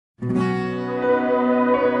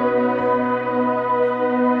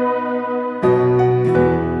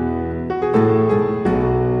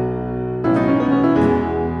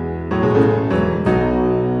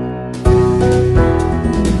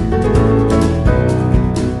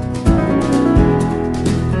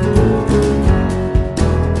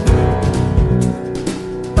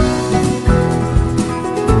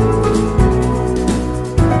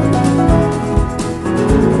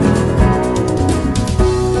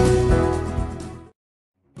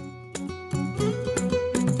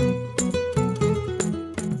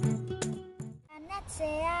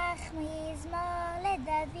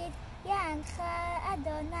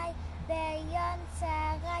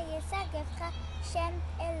השם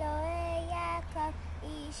אלוהי יעקב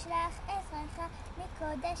ישלח עזרך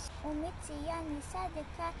מקודש ומציון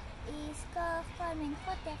יסדך יזכור כל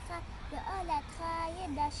מנחותיך ועולתך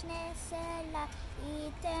ידע שני סלע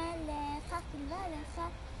ייתן לך כלבלך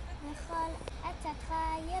וכל עצתך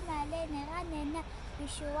ימלא נרננה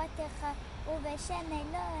בישועתך ובשם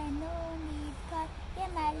אלוהינו נבכור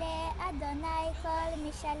ימלא אדוני כל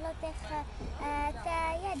משאלותיך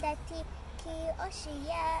אתה ידעתי כי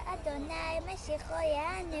אושייה אדוני משיחו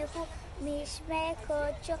יענהו משמי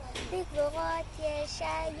קודשו בגבורות ישע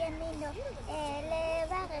ימינו אלה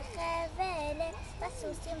ברכב ואלה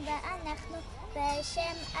בסוסים ואנחנו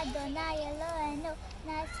בשם אדוני אלוהינו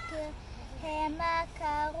נזכיר המה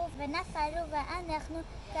קרו ונפלו ואנחנו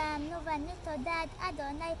קמנו ונתעודד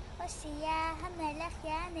אדוני אושייה המלך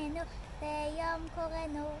יעננו ביום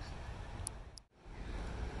קורנו.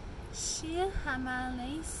 שיר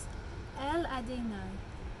המעלס אל אדוני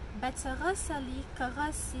בצרס לי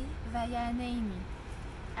קרסי ויענני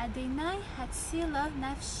אדוני הצילה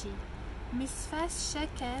נפשי משפת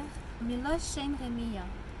שקר מלשון רמיה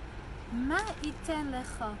מה ייתן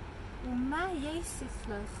לך ומה יוסיף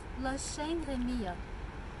לך לשון רמיה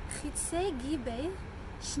חיצי גיבר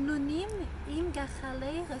שנונים עם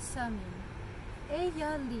גחלי רסמים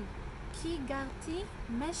היה לי כי גרתי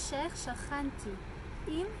משך שכנתי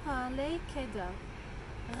עם אוהלי קדר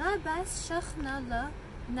רבס שכנה לו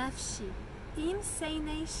נפשי עם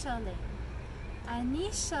סני שלם אני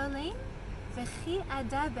שלם וכי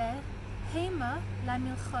אדבר המה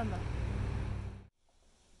למלחמה.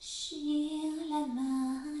 שיר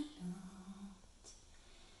למעלות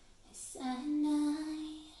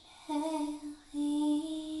ושנאי להרים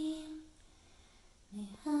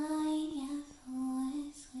מאין יבוא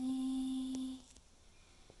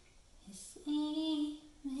עשרי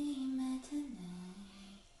ממתני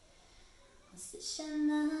עושה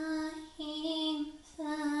שמיים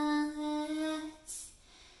וארץ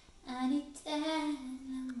אני אתן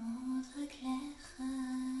למות רגליך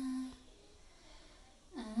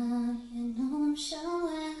על ינום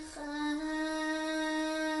שוערך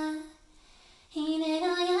הנה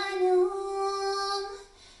לא ינום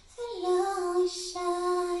ולא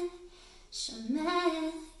ישן שומר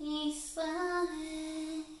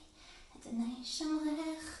ישראל אדוני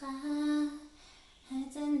שומרך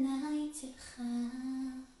אדוני צלך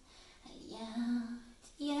על יד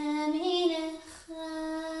ימינך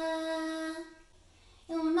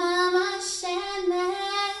יומם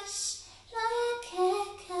השמש לא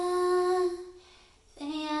יככה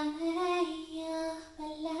וירח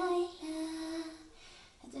בלילה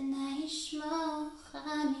אדוני ישמורך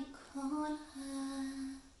מכל רע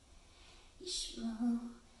ישמור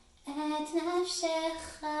את נפשך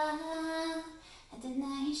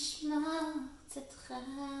אדוני ישמור צאתך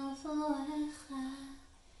ובואך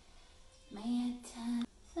מעתה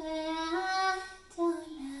ועד עולם.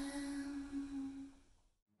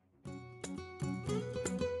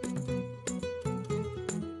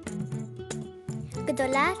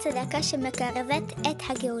 גדולה הצדקה שמקרבת את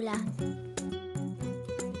הגאולה.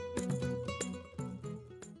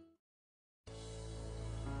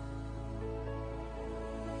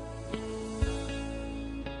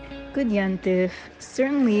 Good Yantif.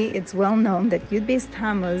 Certainly, it's well known that Yud Beis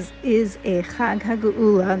Tammuz is a Chag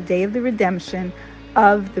HaGeula, Day of the Redemption,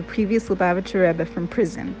 of the previous Lubavitcher Rebbe from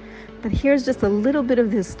prison. But here's just a little bit of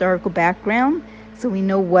the historical background so we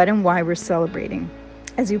know what and why we're celebrating.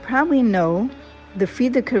 As you probably know, the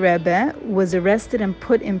Frierdiker Rebbe was arrested and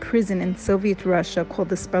put in prison in Soviet Russia called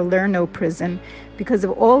the Salerno prison because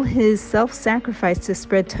of all his self-sacrifice to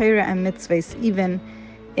spread Torah and mitzvahs, even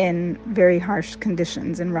in very harsh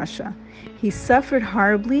conditions in Russia. He suffered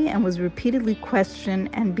horribly and was repeatedly questioned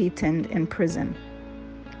and beaten in prison.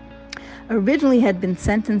 Originally had been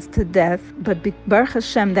sentenced to death, but Baruch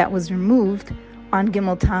Hashem that was removed on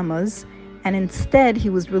Gimel Tammuz, and instead he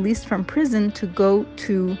was released from prison to go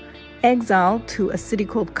to exile to a city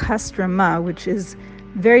called Kostroma, which is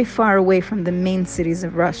very far away from the main cities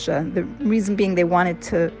of Russia. The reason being they wanted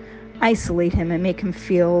to isolate him and make him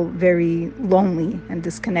feel very lonely and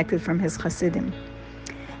disconnected from his Hasidim.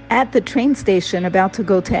 At the train station, about to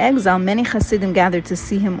go to exile, many Hasidim gathered to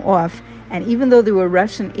see him off, and even though there were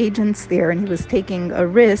Russian agents there and he was taking a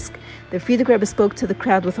risk, the Frierdiker Rebbe spoke to the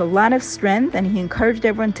crowd with a lot of strength, and he encouraged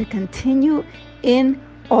everyone to continue in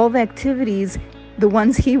all the activities, the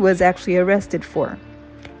ones he was actually arrested for.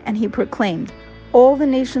 And he proclaimed, all the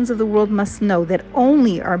nations of the world must know that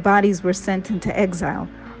only our bodies were sent into exile.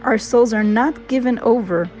 Our souls are not given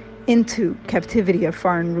over into captivity of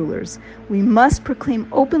foreign rulers. We must proclaim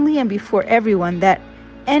openly and before everyone that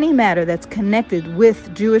any matter that's connected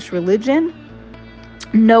with Jewish religion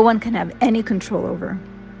no one can have any control over.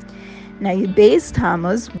 Now, Yud Beis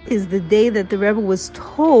Tammuz is the day that the Rebbe was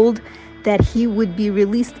told that he would be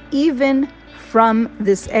released even from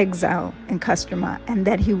this exile in Kostroma, and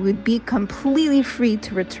that he would be completely free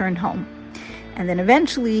to return home. And then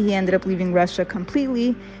eventually he ended up leaving Russia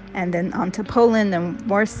completely, and then on to Poland and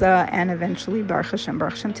Warsaw, and eventually Baruch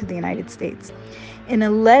Hashem to the United States. In a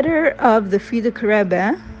letter of the Frierdiker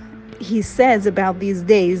Rebbe, he says about these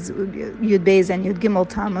days, Yud Beis and Yud Gimel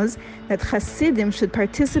Tammuz, that Hasidim should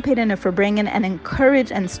participate in a Farbrengen and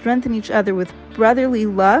encourage and strengthen each other with brotherly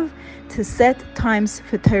love to set times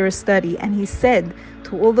for Torah study. And he said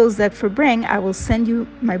to all those that Farbreng, I will send you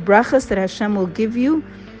my brachas that Hashem will give you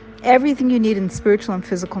everything you need in spiritual and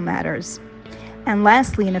physical matters. And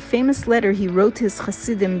lastly, in a famous letter he wrote to his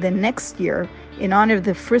Hasidim the next year in honor of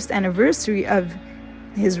the first anniversary of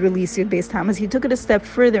his release, Yud Beis Tammuz, he took it a step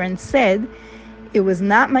further and said, it was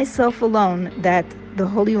not myself alone that the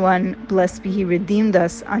Holy One, blessed be He, redeemed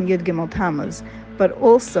us on Yud Gimel Tammuz, but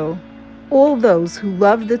also all those who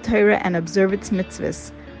love the Torah and observe its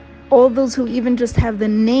mitzvahs, all those who even just have the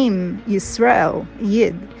name Yisrael,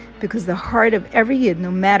 Yid, because the heart of every Yid,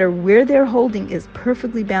 no matter where they're holding, is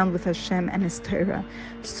perfectly bound with Hashem and His Torah.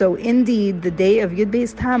 So indeed, the day of Yud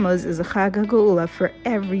Beis Tammuz is a Chag HaGeula for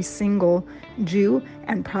every single Jew,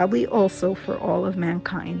 and probably also for all of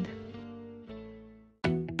mankind.